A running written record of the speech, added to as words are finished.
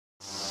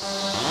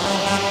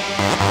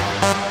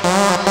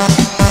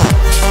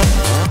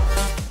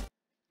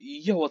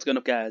Yo, what's going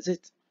up, guys?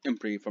 It's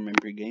Impri from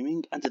Impri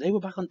Gaming, and today we're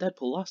back on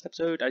Deadpool. Last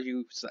episode, as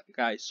you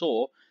guys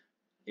saw,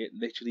 it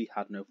literally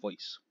had no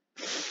voice.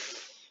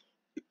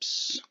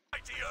 Oops.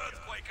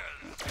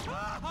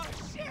 Oh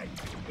shit!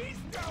 He's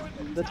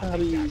throwing The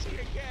tabbies.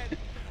 again.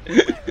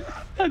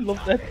 I love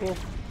Deadpool.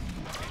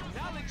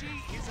 Technology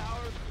is our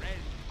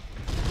friend.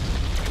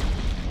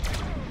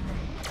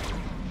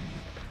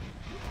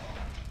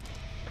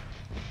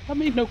 I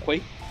made no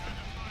quake.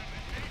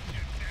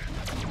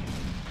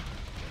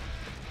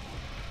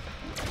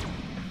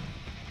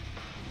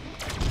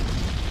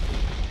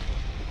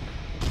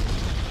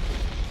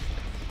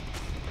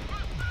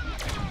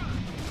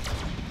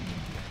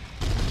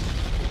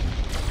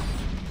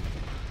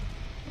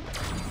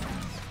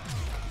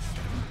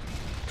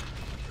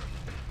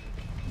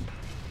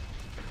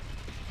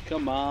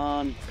 Come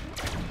on.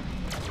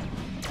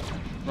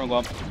 Wrong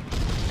one.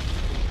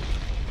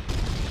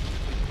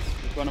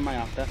 Which one am I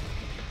after?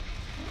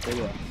 There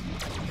you are.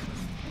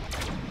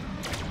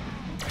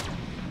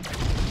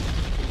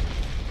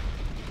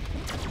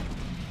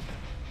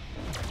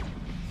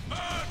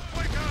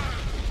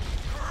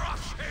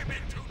 Crush him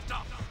into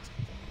dust.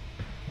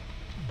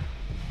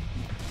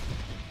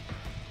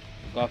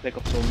 Gotta pick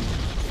up some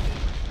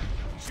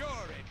Sure,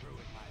 it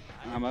ruined my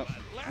life. ammo. But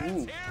let's Ooh.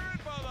 hear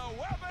it for the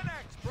Weapon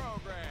X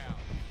program.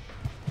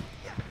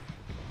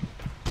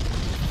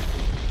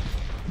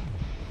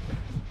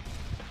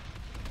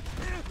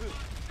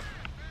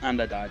 And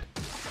I died.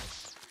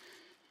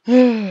 Oh,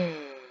 hey,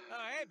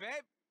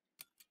 babe.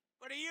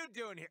 What are you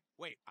doing here?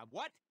 Wait,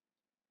 what?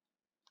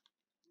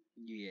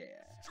 Yeah.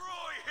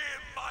 Destroy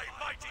him, my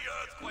mighty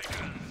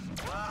earthquakers!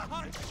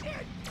 Oh,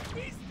 shit!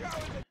 He's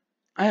throwing the...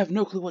 I have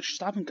no clue what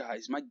just happened,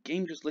 guys. My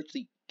game just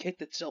literally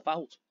kicked itself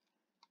out.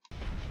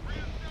 Not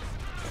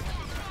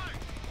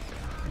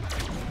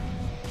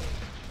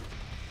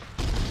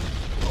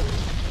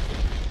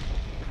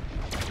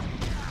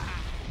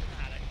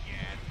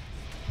again.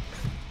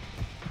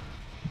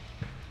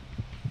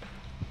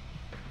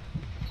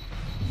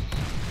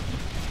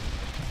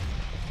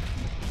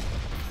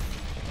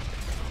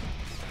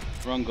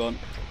 Wrong gun.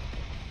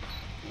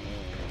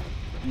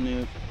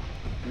 Nope.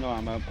 No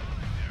ammo.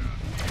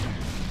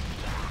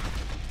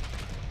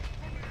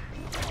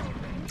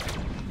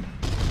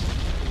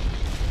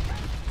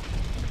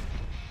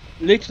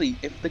 Literally,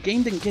 if the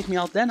game didn't kick me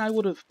out then, I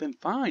would have been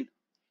fine.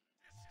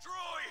 Destroy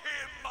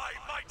him, my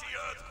mighty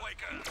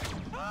earthquakers!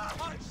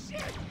 Oh,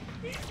 shit!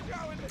 He's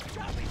throwing the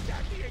tubbies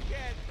at me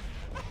again!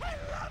 I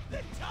love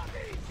the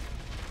tubbies!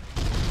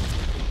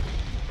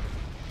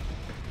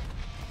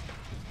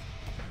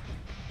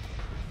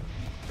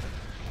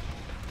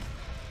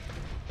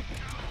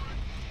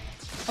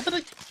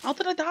 How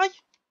did I die?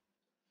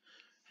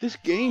 This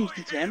game's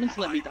determined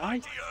to let me die.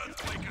 Mighty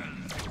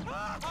earthquakers!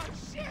 Oh,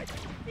 shit!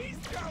 He's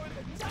throwing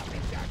the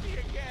tubbies at me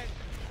again!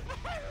 I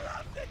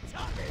love the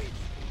tubbies!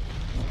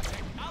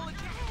 Technology!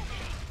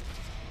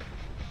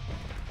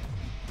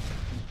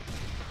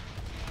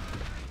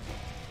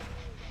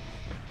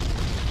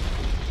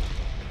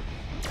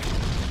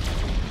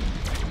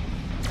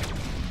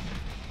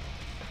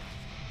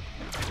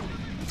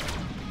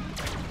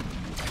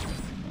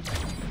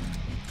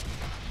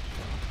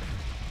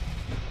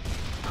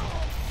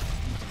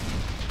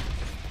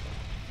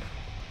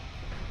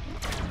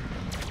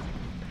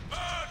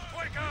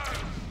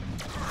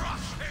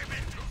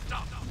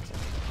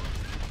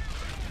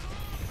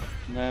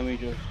 Let me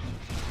just...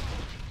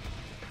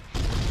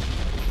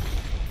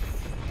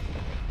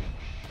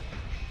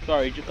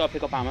 Sorry, just gotta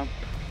pick up ammo.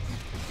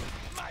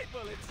 My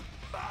bullets!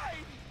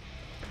 Mine!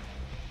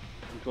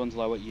 Which one's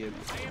low at you?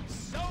 I am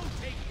so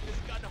taking this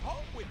gun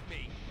home with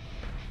me!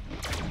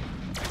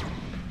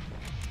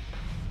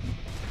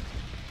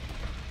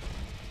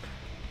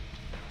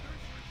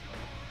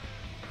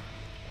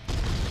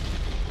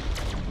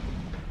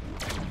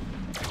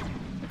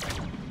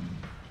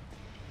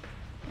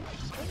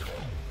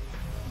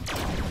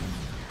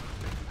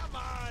 Come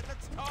on,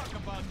 let's talk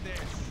about this!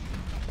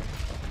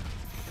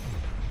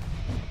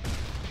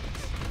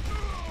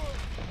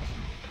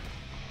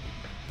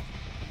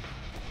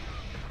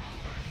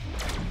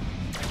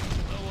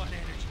 Low on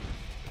energy,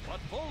 but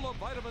full of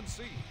vitamin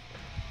C.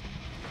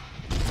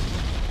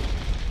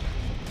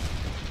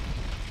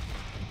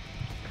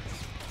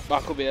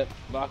 Back up here,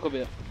 back up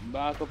here,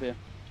 back up here.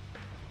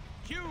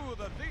 Cue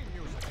the theme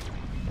music.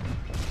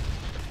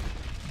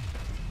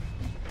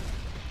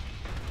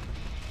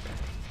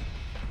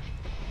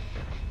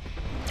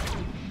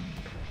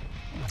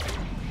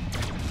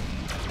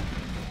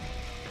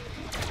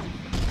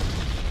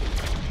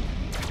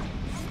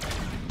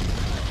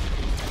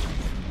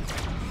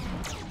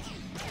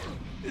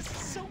 This is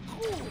so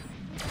cool.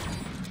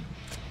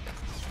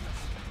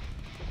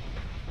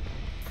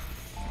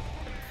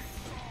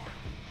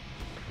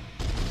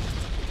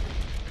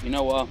 You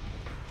know what?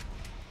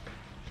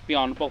 Be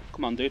honorable.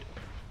 Come on, dude.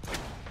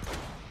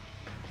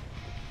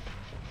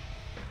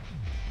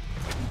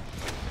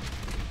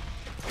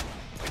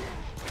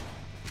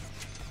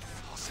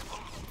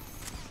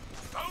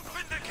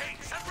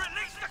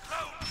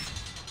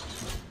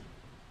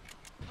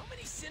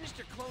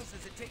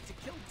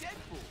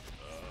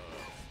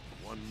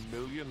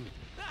 million?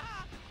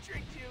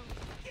 Tricked you.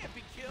 Can't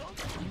be killed.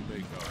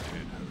 Make our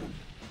head hurt.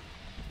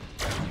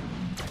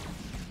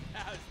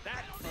 How's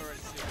that for a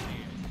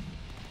souvenir?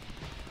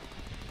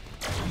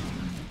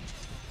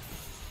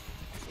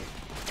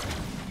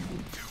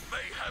 You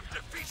may have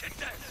defeated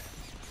death,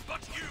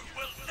 but you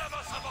will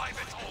never survive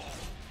it all.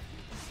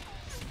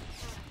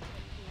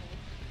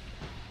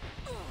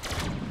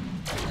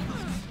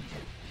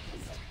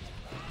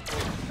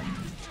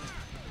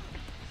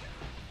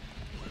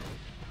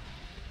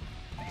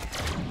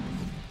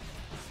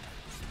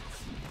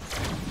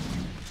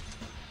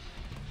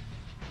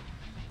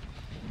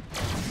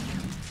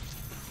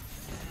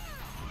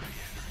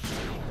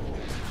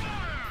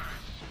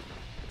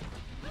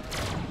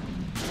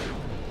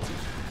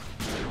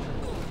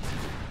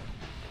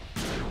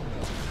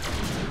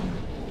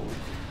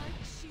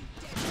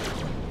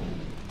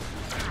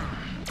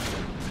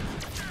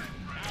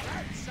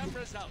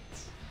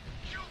 Results.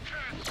 You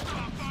can't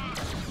stop us.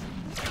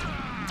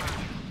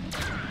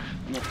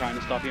 I'm not trying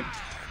to stop you. You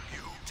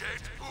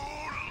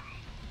Deadpool.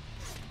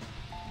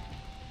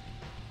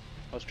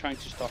 I was trying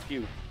to stop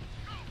you.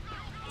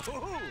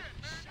 Ooh,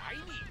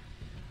 shiny.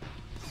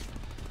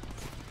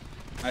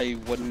 I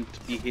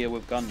wouldn't be here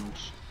with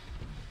guns.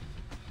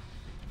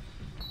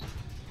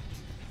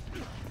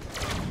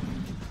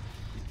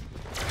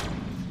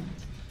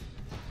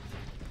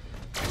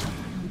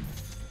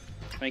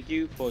 Thank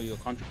you for your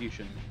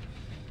contribution.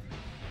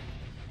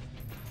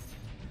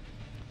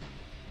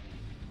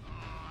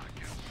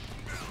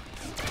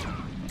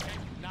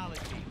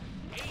 Technology,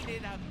 ain't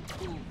it a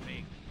cool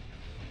thing?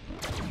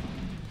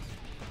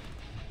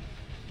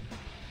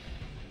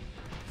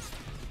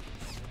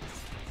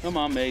 Come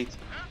on, mate.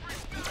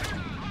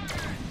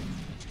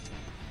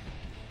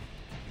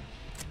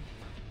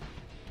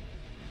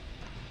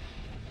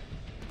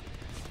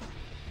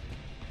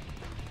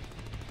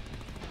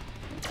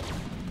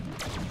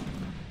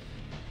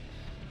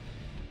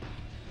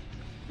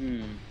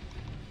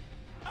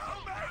 Oh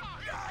my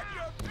God,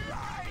 you're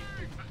blind!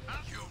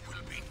 You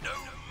will be no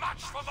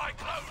match for my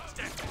clones,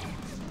 Deadpool!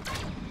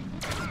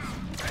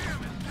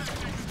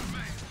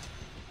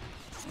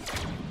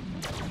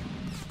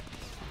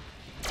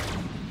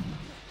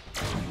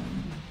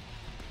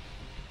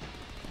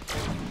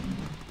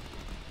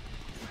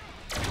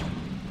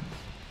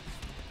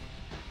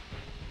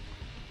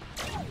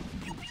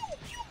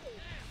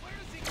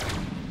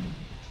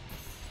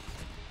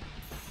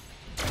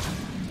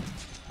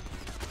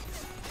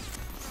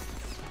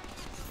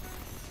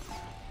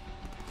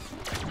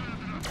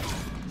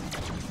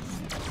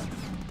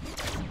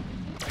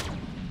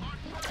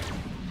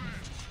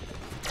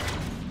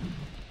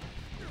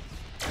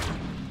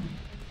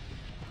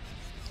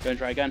 Gonna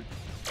try again.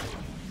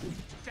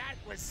 That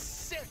was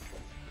sick!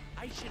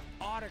 I should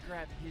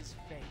autograph his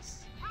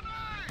face.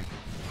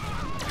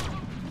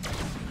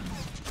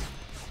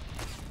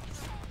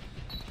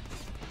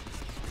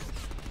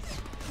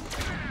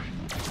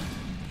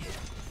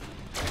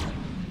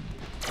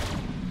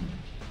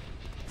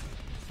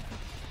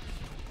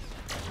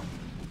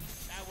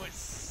 That was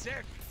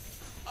sick!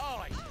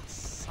 Oh, I should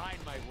sign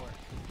my work.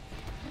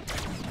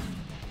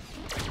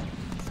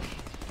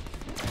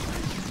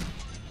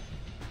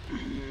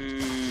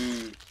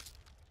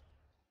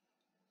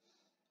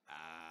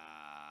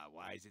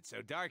 Why is it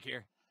so dark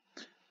here?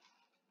 Destroy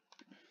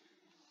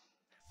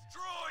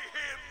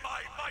him,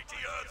 my mighty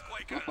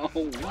earthquaker!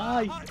 Oh,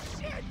 why? Oh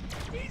shit!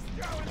 He's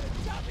throwing the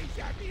tubbies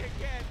at me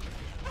again!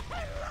 I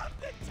love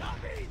the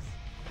tubbies!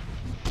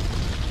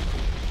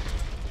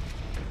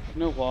 You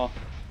know what?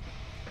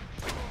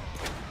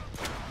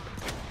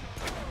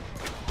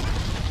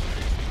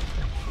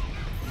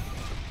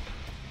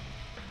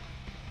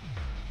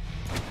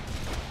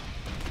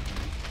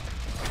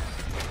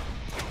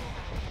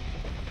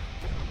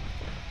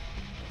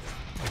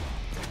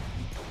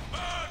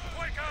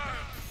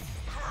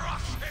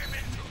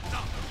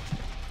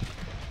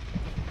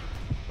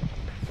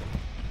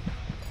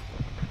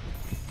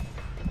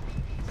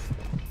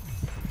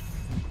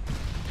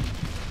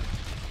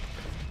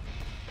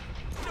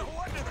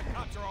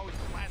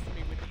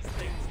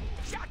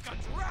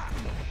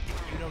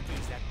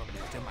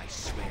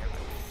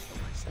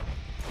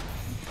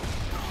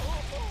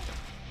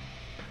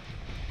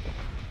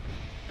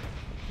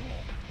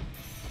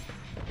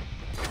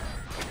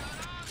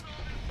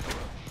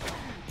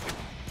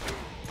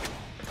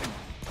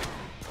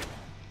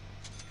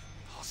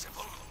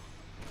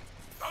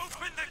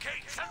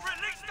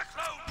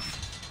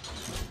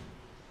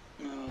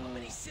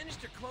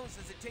 Sinister clones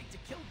does it take to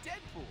kill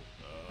Deadpool?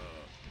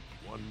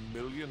 1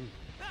 million?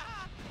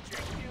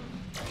 Trick you.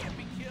 Can't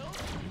be killed.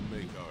 You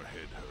make our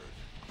head hurt.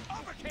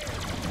 Overkill!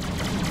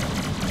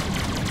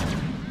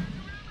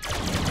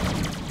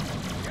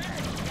 Hey,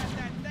 you got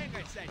that thing I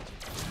sent you.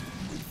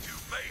 You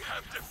may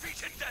have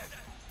defeated death,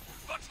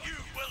 but you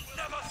will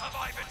never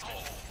survive it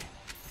all.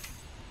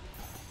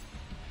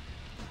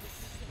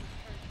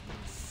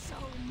 So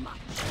much.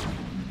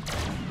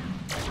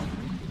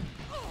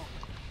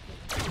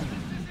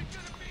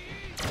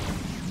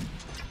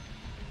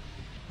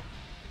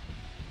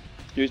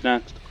 Who's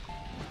next?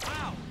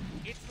 Wow,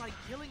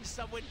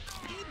 someone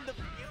in the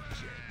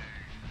future.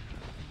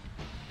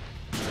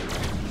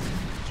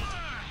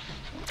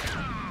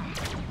 Damn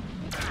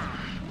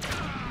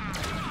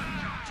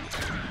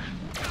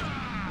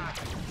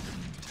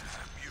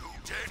you,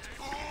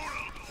 Deadpool!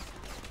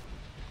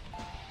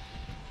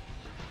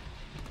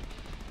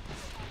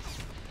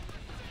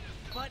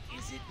 But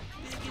is it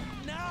big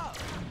enough?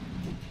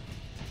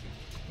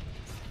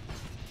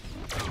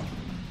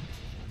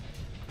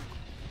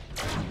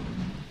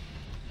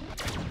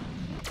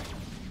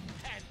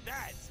 And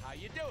that's how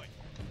you do it.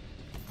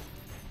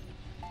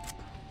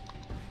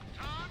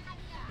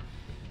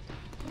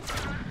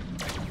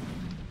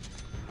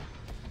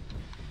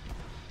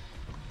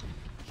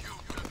 You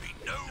will be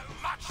no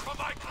match for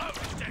my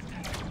clothes,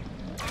 Deadpool!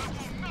 I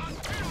will not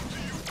kneel to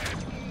you,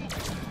 Deadpool!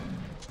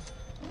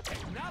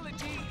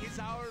 Technology is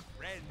our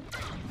friend.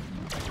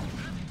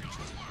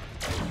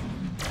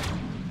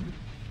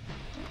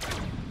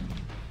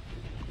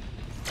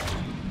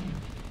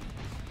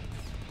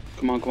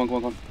 Come on, come on, come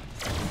on, come on.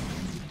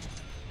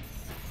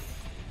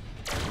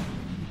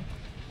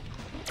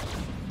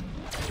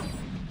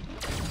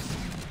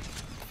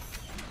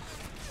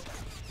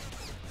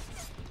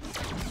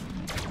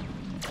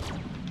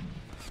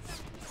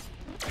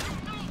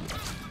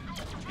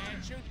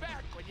 Can't shoot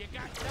back when you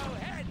got no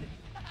head.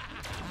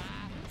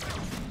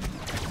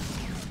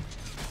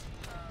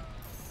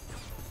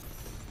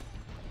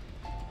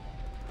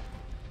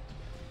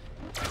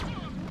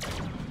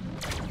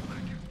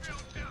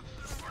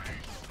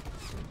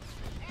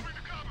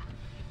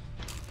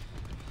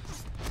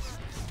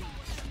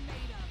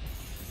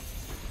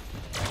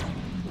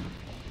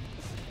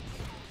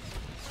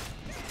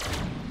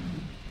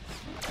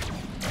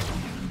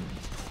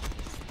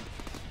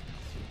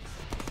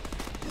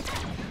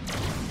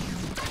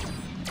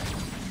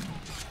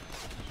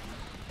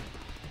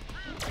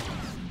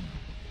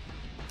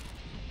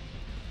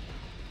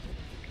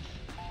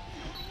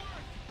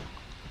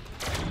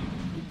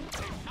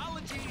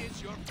 Technology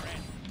is your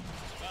friend.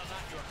 Well,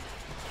 not your friend.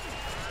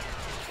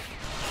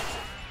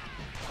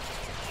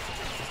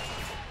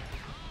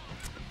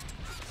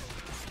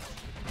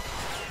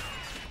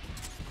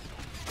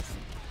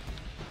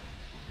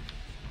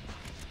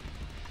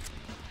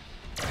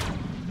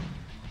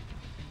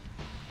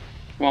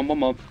 Come on, one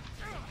more.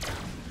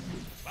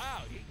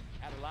 Wow, he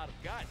had a lot of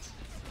guts.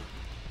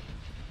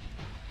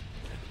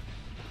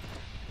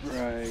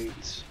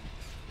 Right.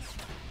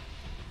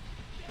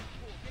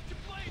 Deadpool, get your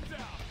blades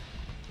out!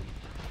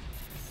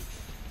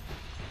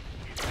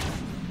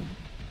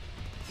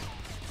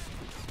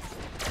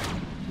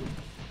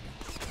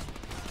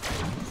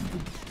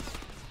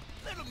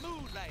 Little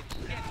mood light,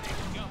 get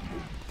things going.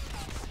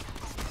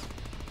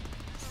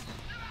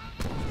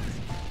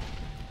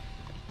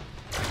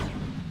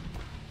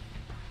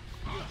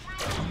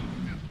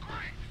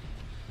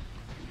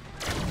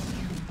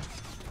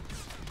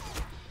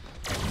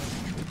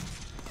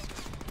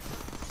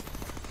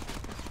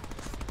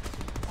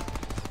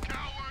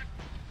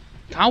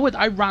 Coward,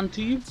 I ran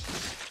to you.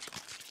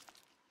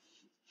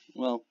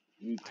 Well,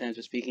 in terms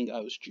of speaking, I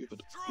was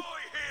stupid.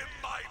 Destroy him,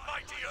 my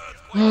mighty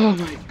earthquake! Oh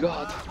my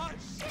god. Oh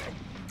shit!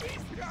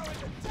 He's throwing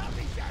the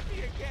tummies at me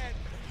again!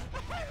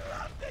 I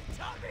love the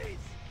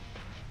tummies!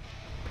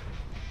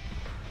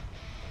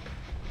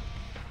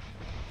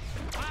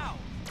 Wow!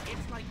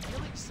 It's like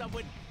killing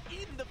someone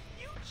in the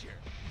future!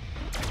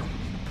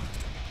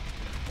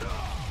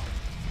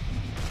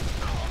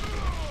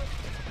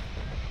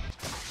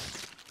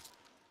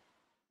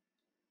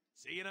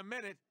 See you in a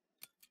minute.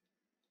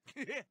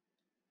 Destroy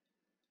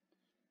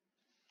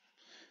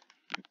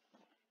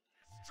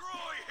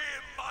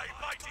him, my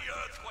mighty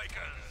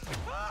earthquakers!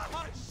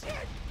 Oh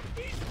shit!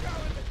 He's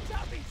throwing the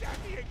tummies at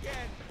me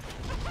again!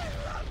 I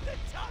love the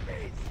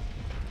tummies!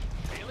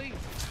 Really?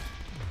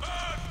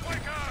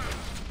 Earthquakers!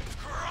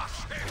 Crush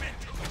him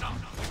into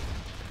dust!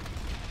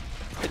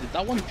 Hey, did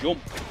that one jump?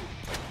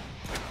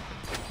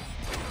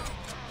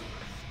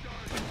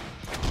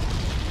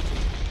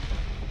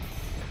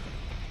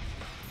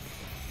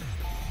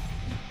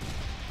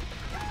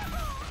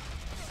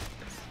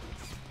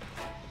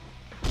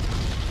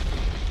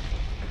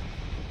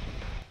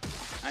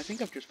 I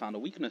think I've just found a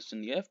weakness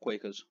in the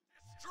Earthquakers.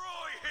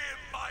 Destroy him,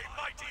 my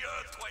mighty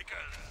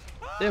earthquakers!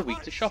 They're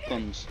weak to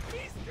shotguns.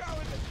 He's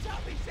throwing the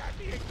tummies at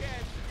me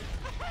again!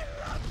 I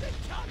love the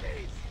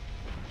tummies!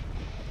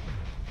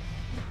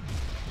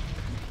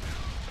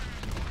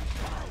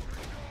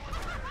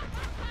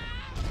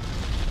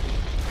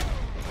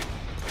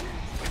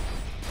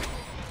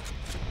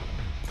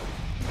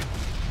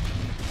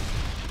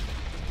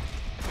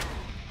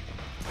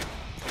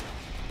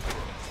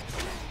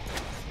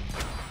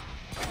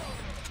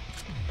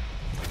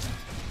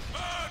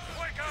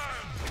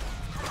 Earthquakers!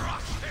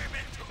 Crush him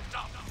into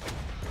dust!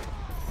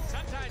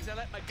 Sometimes I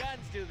let my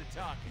guns do the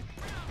talking.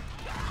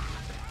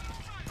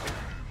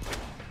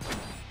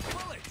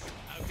 Bullets!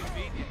 How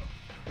convenient.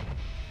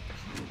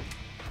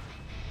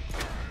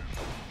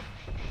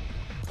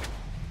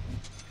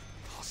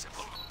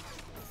 Possible.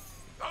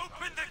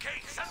 Open the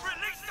gates and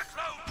release the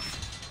clones!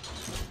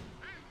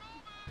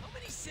 How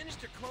many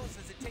sinister clones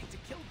does it take to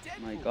kill Deadpool?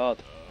 god.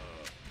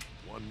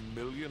 1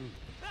 million?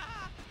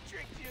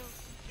 Tricked you.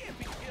 Can't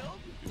be killed.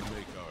 You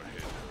make our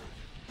head hurt.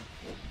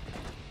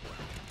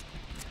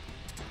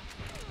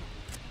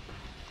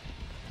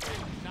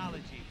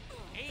 Technology.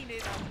 Ain't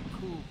it a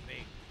cool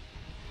thing?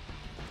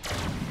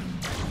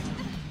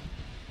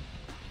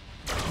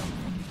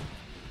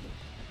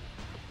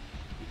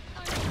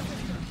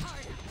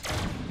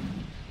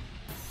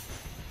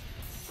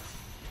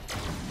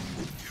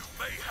 You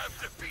may have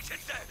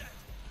defeated them,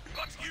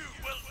 but you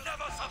will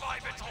never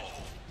survive it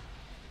all.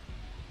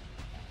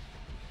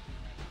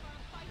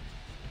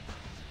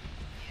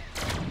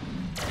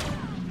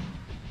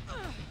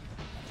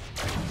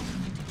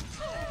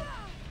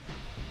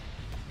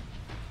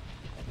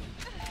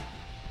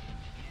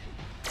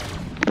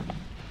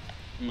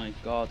 Oh my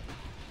god.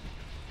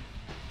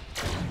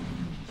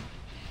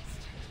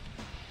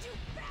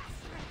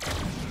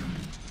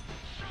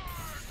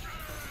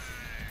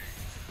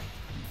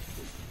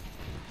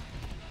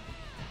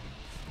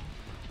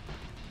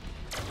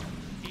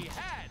 He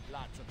had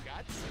lots of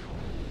guts.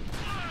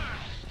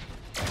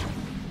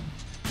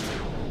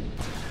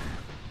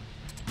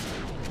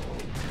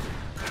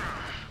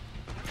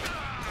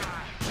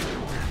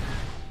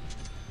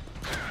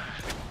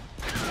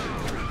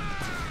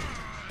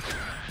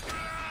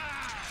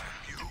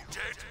 You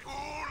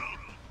Deadpool!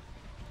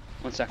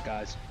 One sec,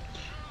 guys.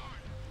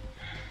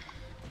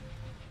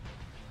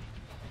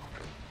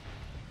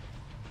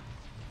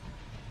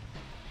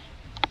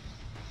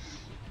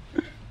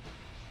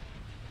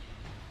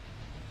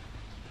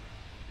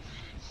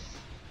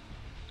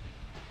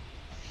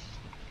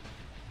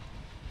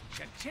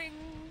 Cha-ching!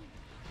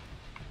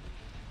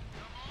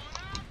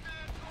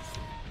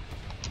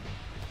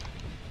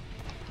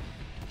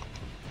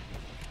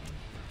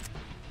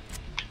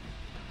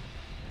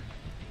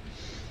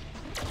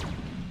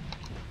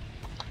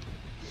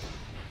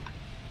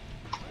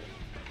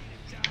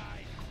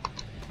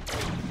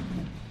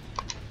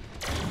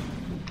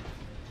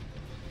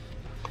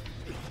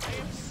 I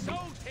am so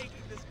taking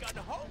this gun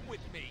home with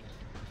me.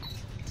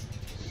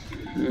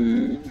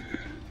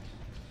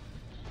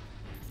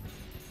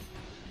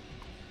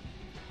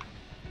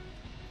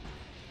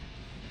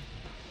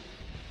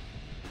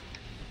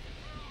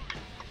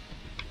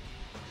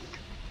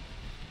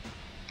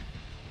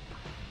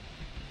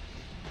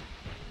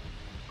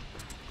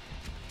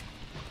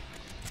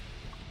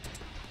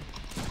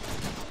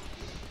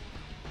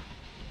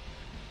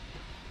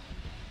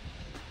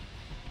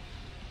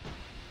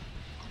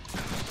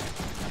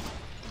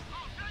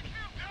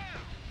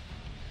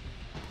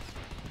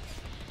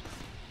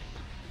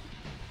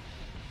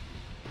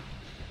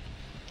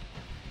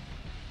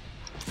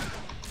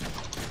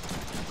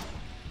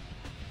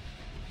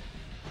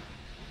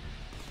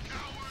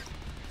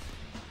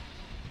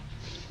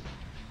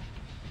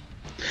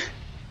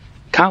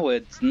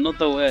 Cowards, not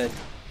the word.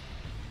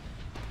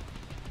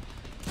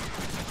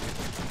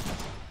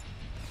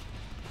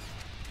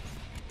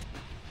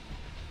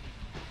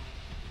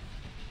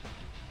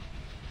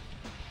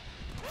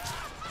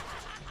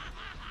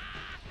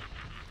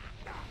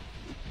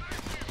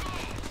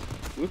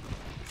 Whoop.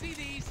 See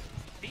these?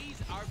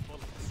 These are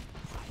bullets.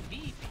 I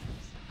need these.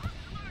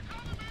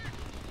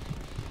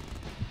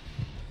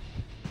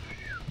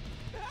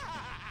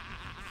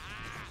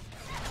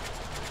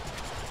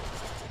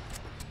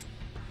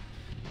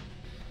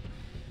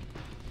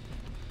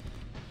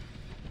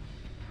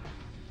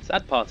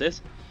 Sad part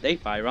is, they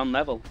fire on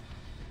level.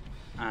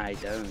 I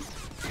don't.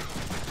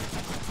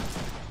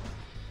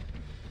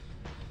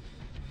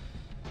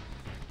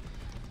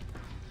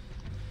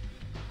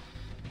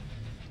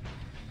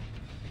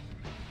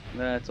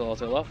 Let's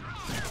auto off.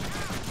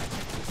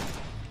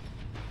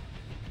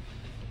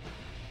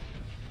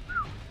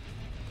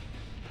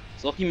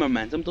 It's lucky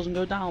momentum doesn't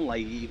go down,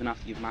 like, even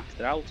after you've maxed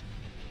it out.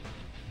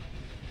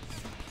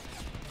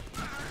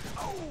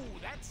 Oh,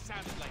 that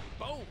sounded like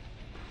bone.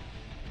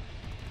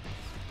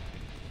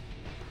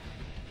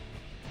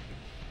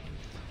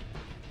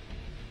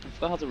 I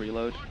forgot how to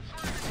reload.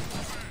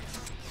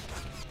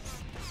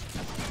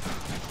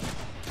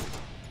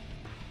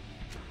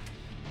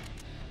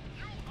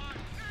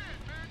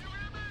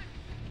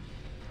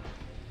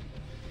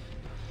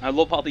 I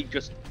love how they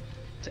just,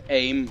 to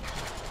aim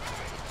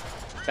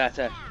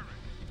better,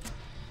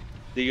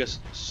 they just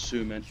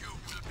zoom in. You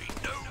will be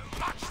no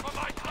match for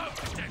my clothes,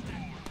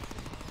 Deadpool!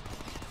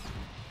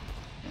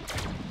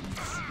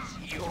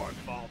 It's your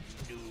fault,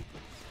 dude.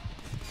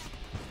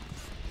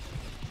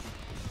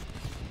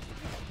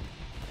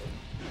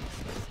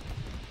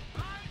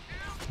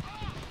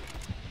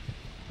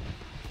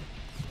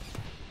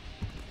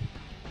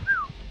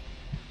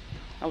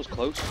 That was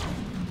close.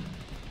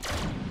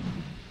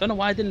 Don't know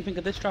why I didn't think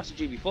of this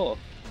strategy before.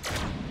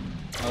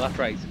 Oh, that's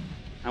right.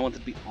 I wanted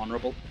to be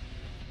honourable.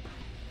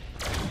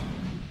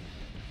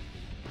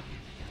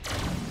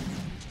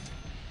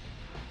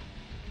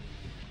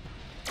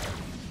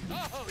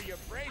 Oh, your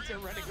brains are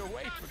running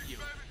away from you.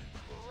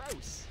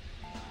 Gross.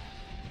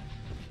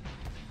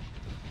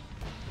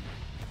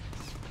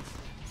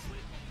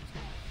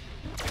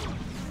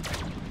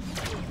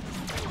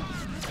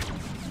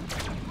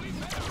 We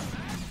better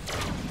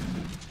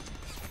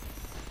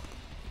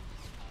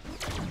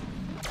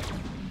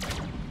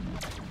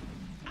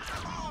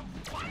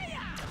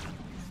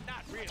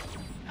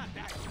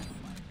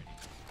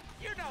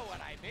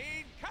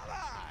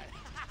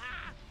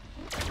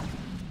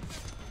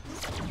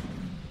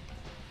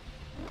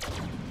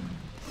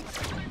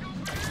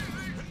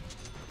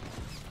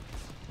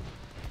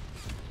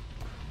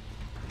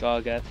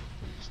Gotta get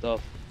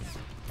stuff.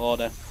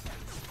 Order.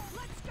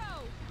 Let's go.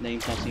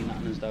 Name's not seen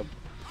that in though.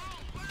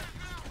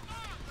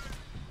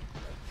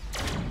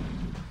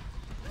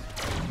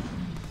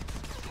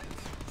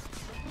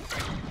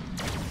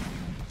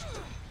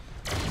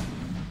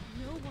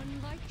 No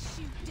one likes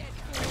you,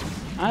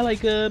 Deadpool. I like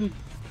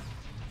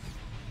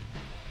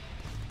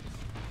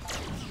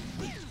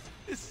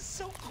This is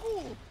so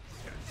cool.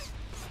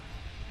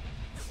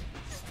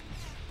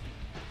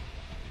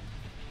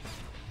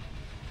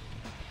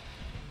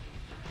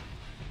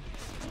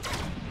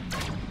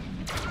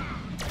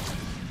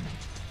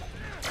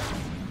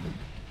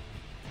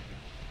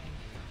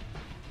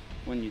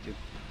 when you do.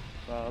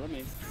 Follow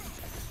me.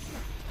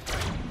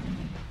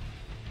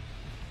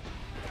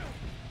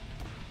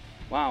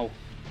 Wow.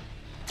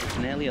 It's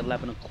nearly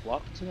 11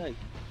 o'clock today.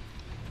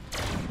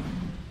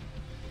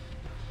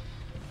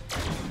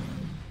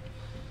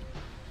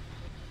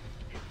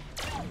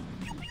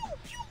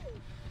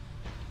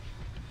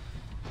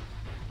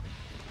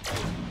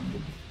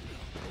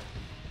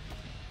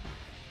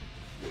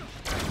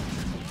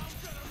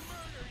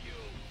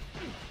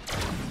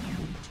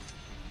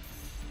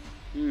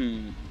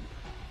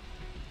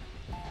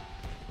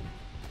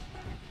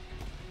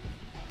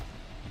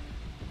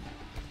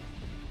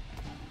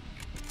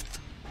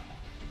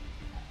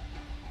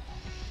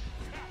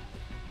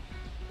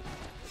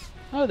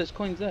 Oh, there's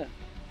coins there.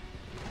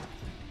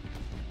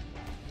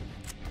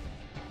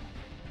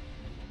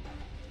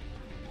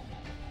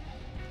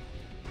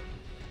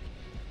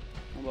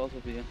 What else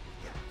over here?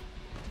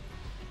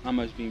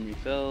 Ammo's being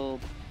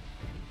refilled.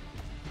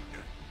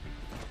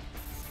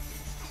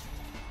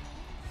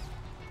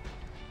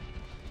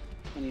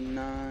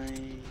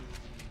 $29.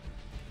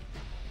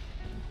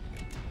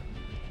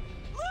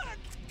 Look,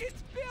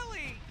 it's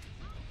Billy.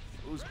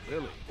 Who's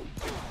Billy?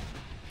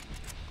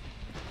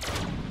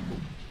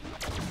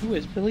 Who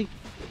is Billy?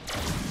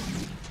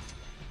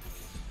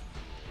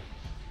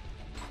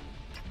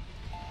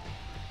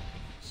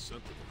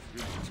 Something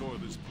really tore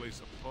this place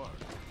apart.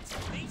 It's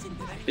amazing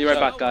that I Be right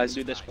back, know guys.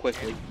 you Do this guys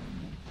quickly. can.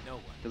 No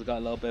one. Because I got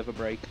a little bit of a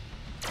break.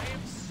 I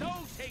am so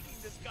taking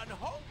this gun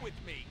home with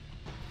me.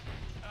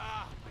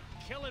 Ah,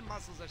 my killing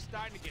muscles are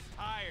starting to get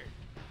tired.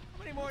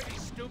 How many more of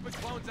these stupid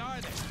clones are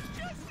there?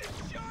 Just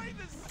enjoy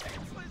the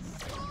senseless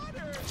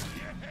slaughter.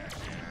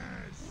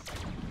 Yes.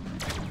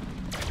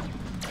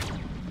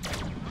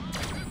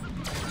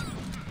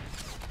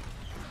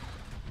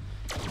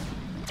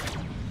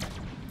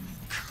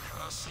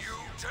 Curse you,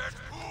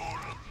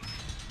 Deadpool!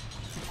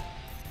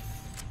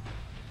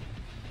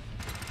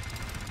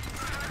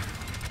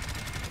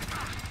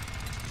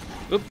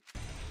 Oop.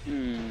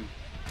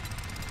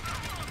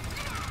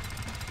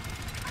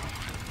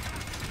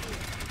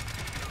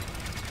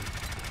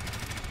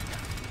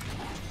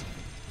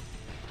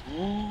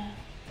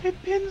 It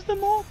pins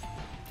them off.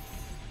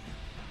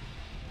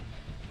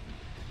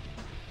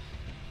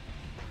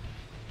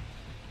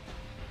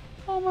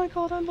 Oh my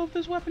god, I love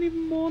this weapon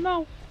even more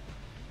now.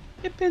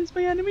 It pins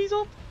my enemies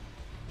up.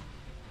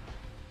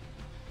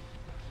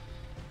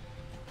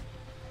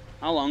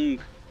 How long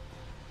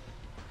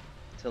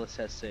till it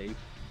says save?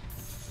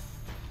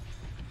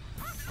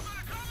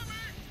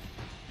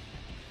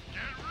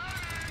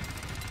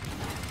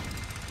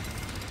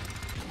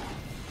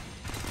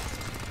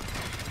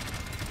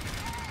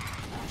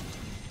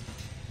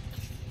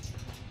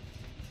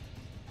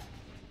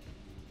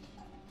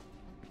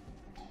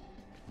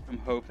 I'm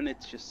hoping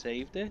it's just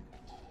saved it.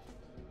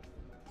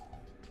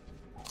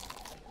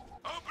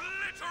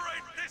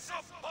 Obliterate this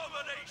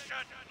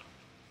abomination!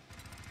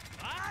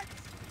 What?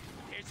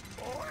 There's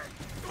more?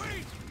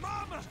 Sweet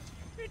mama!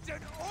 It's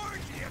an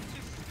orgy of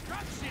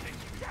destruction and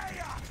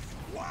chaos!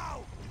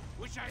 Wow!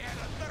 Wish I had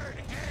a third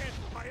hand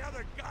for my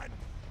other gun!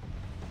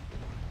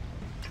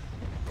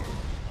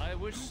 I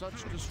wish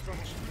such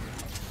destruction.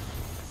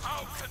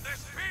 How can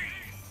this be?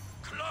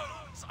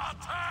 Clones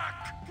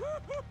attack!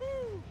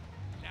 Woo-hoo-hoo!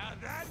 Now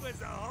that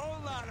was a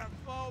whole lot of...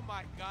 Oh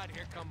my god,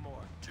 here come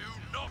more. Do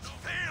not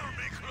fail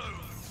me,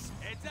 clones!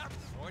 Heads up,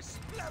 more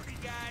splody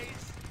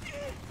guys!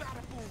 Yeah,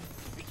 bada boom!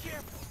 Be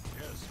careful!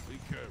 Yes, be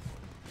careful.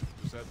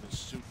 Just have this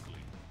suit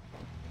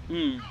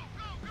clean.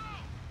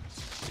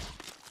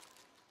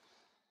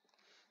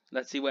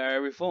 Let's see where I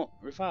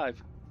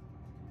revive.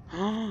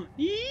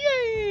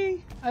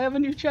 Yay! I have a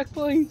new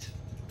checkpoint.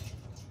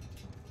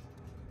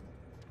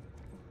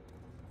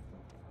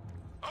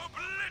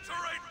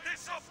 Obliterate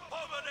this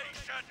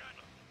abomination!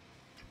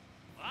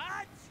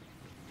 What?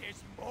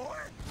 There's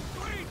more?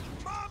 Sweet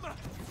mama!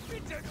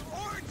 It's an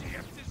orgy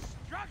of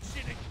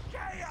destruction and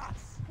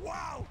chaos!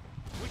 Wow!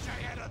 Wish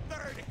I had a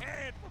third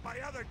hand for my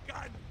other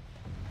gun!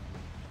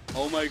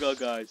 Oh my god,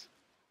 guys.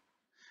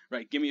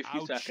 Right, give me a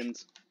few Ouch.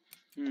 seconds.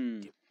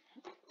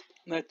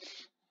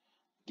 Let's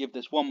give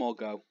this one more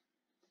go.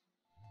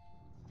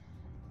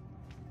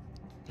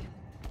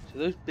 So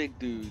those big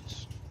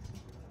dudes.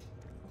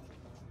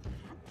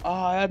 Oh,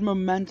 I had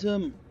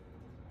momentum.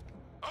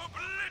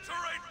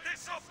 Obliterate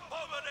this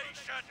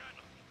abomination!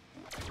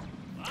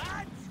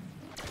 What?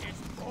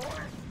 There's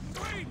more?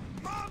 Sweet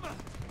mama!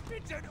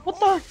 It's an What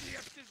the? orgy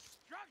of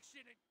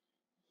destruction and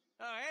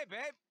Oh, hey,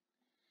 babe.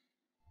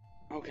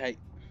 Okay.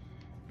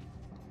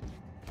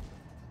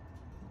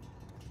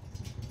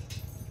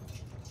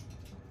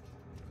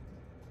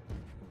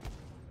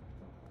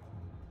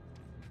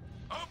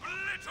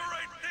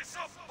 Obliterate this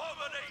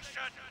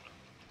abomination!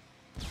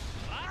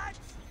 What?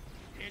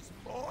 There's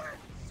more?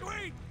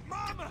 Sweet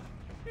mama!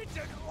 It's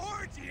an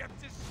orgy of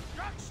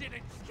destruction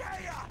and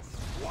chaos!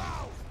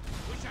 Wow!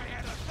 Wish I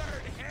had a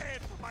third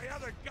hand for my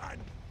other gun!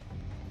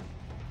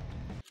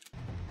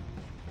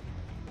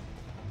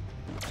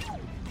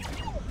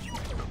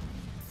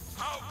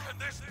 How can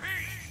this be?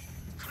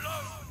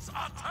 Clones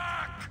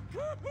attack!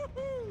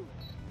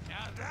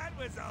 Now that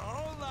was a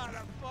whole lot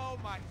of... Oh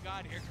my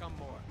god, here come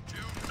more. Do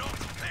not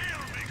fail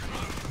me,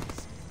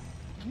 clones!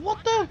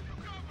 What the?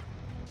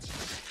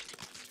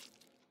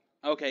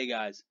 Okay,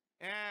 guys.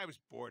 I was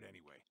bored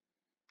anyway.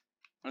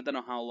 I don't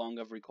know how long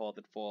I've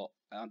recorded for.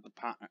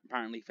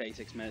 Apparently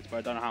 36 minutes, but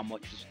I don't know how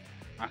much is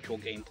actual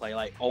gameplay.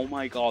 Like, oh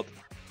my god.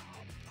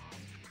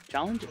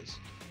 Challenges.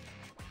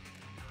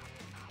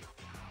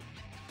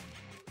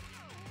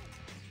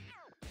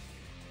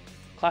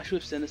 Clash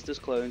with Sinister's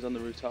clones on the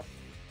rooftop.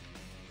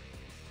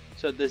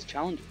 So there's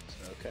challenges,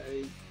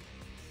 okay.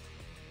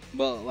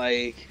 But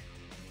like...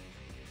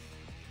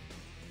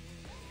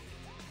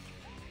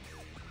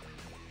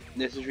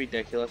 This is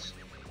ridiculous.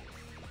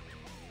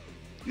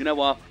 You know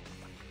what?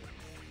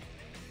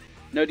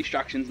 No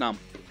distractions now.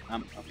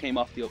 I came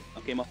off the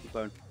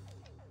phone.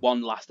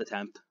 One last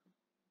attempt.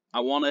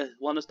 I wanna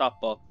stop,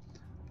 but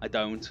I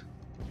don't.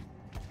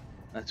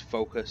 Let's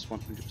focus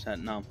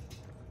 100% now.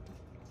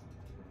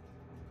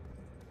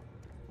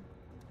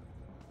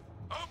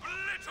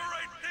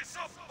 Obliterate this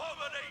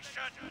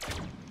abomination!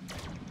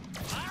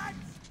 What?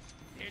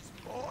 There's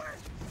more?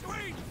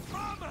 Sweet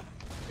mama!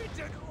 It's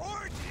an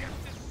orgy of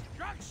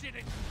destruction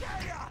and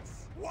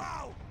chaos!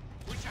 Wow!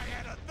 Wish I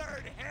had a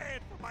third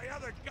hand for my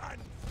other gun!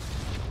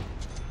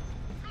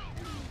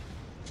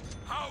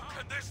 How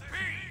can this be?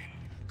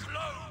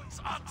 Clones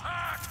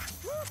attack!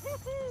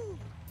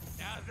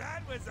 Now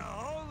that was a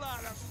whole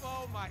lot of...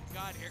 Oh my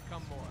god, here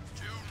come more.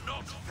 Do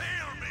not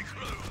fail me,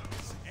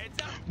 clones!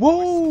 It's up.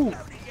 Whoa! We're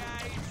slowly,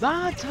 guys.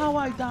 That's how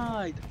I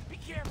died! Be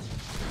careful.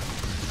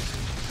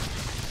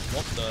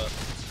 What the?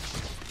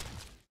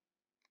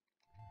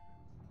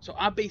 So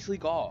I basically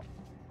got...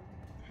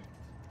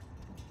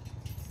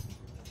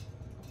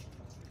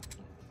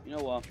 You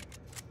know what?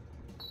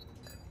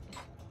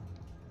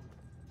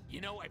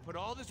 You know, I put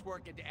all this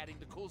work into adding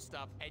the cool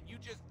stuff, and you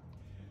just...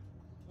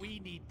 We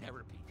need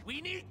therapy.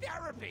 We need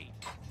therapy!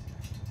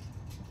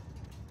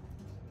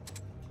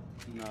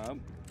 No.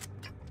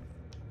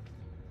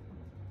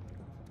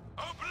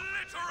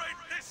 Obliterate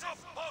this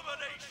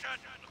abomination!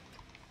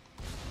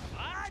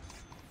 What?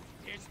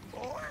 There's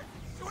more?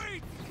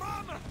 Sweet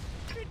mama!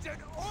 It's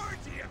an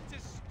orgy of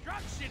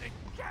destruction and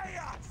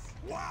chaos!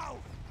 Wow!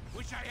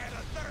 Wish I had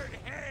a third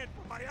hand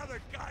for my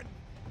other gun!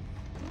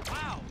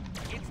 Wow!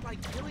 It's like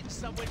killing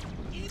someone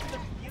in the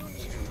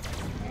future!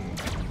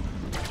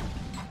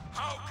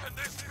 How can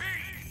this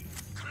be?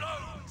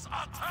 Clones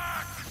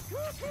attack!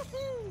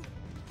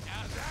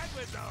 Now that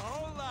was a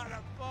whole lot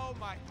of... Oh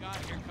my god,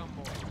 here come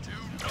more. Do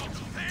not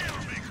fail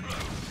me,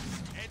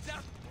 clones! Heads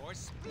up! More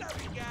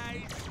splurry,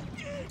 guys!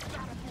 Yeah,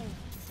 gotta move!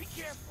 Be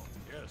careful!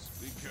 Yes,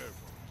 be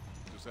careful.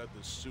 Just had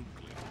this suit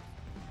clean.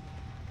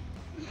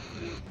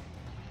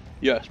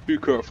 Yes, be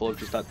careful, I've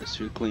just had this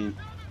suit clean.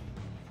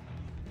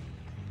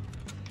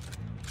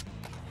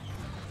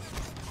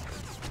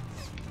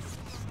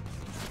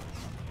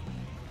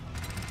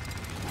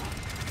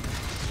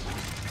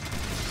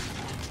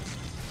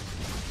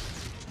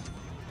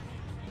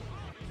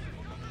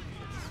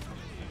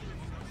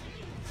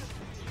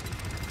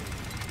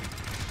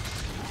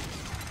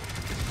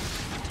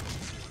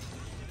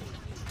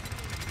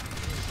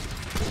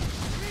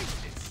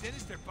 Did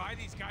Sinister buy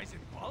these guys in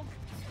bulk?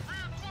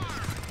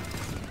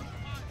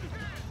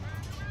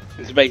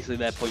 It's basically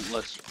they're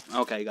pointless.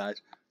 Okay,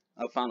 guys.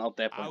 I found out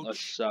they're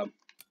pointless, so...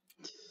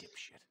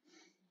 Dipshit.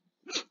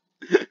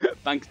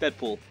 Thanks,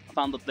 Deadpool. I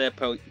found out they're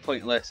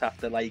pointless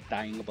after, like,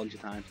 dying a bunch of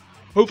times.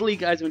 Hopefully you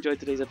guys have enjoyed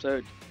today's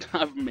episode.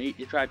 I've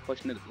tried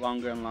pushing it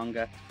longer and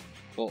longer,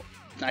 but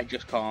I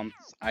just can't.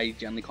 I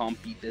generally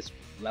can't beat this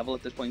level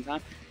at this point in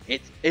time.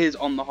 It is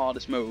on the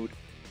hardest mode.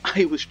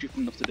 I was stupid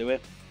enough to do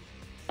it.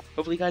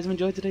 Hopefully you guys have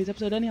enjoyed today's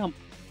episode anyhow.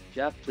 If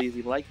you have, please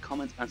leave a like,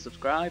 comment, and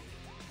subscribe.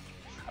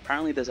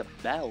 Apparently there's a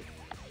bell,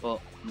 but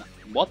no.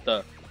 What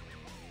the?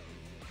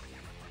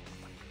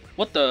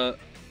 What the?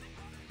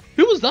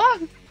 Who was that?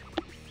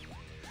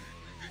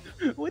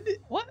 What?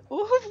 What?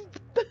 What?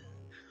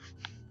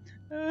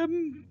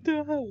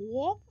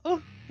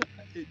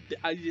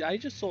 I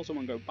just saw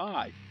someone go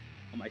by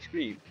on my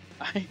screen.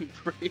 I'm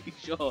pretty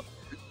sure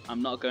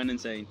I'm not going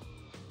insane.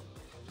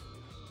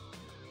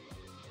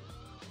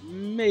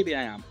 Maybe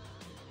I am.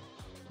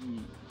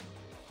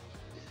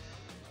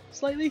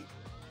 Slightly.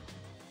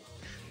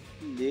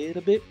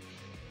 Little bit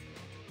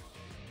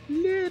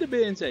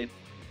insane.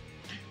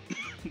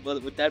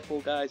 But with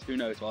Deadpool, guys, who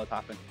knows what'll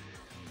happen.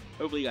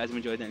 Hopefully you guys have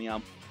enjoyed it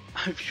anyhow.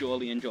 I've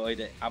surely enjoyed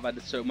it. I've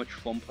had so much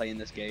fun playing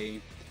this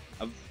game.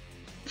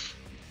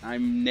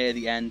 I'm near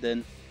the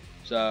ending,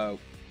 so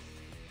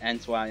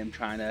hence why I'm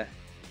trying to.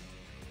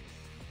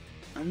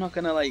 I'm not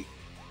gonna like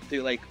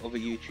do like other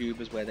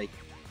YouTubers where they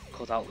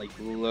cut out like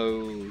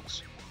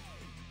loads.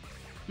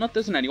 Not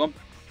dissing anyone,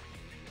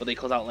 but they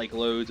cut out like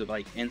loads of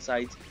like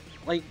insights.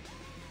 Like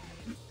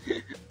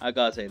I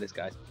gotta say this,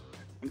 guys.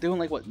 I'm doing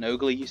like what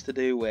Nolan used to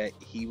do, where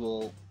he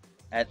will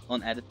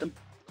unedit them,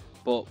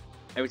 but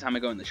every time I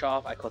go in the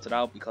shop, I cut it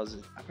out because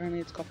apparently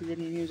it's copyrighted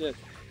music,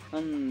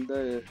 and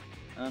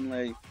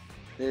like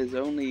there's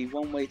only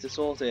one way to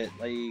sort it.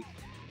 Like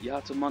you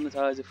have to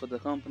monetize it for the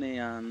company,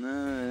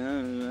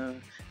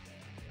 and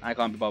I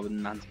can't be bothered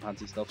with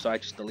fancy stuff, so I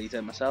just delete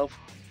it myself.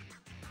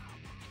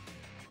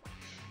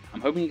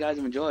 I'm hoping you guys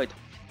have enjoyed.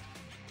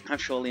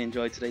 I've surely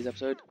enjoyed today's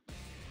episode.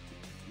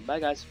 Bye,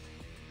 guys.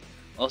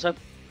 Also,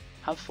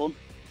 have fun.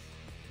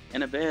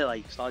 In a bit,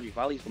 like Stardew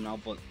Valley's coming out,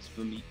 but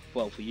for me,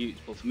 well, for you,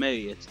 but for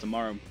me, it's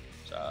tomorrow.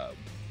 So,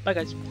 bye,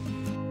 guys.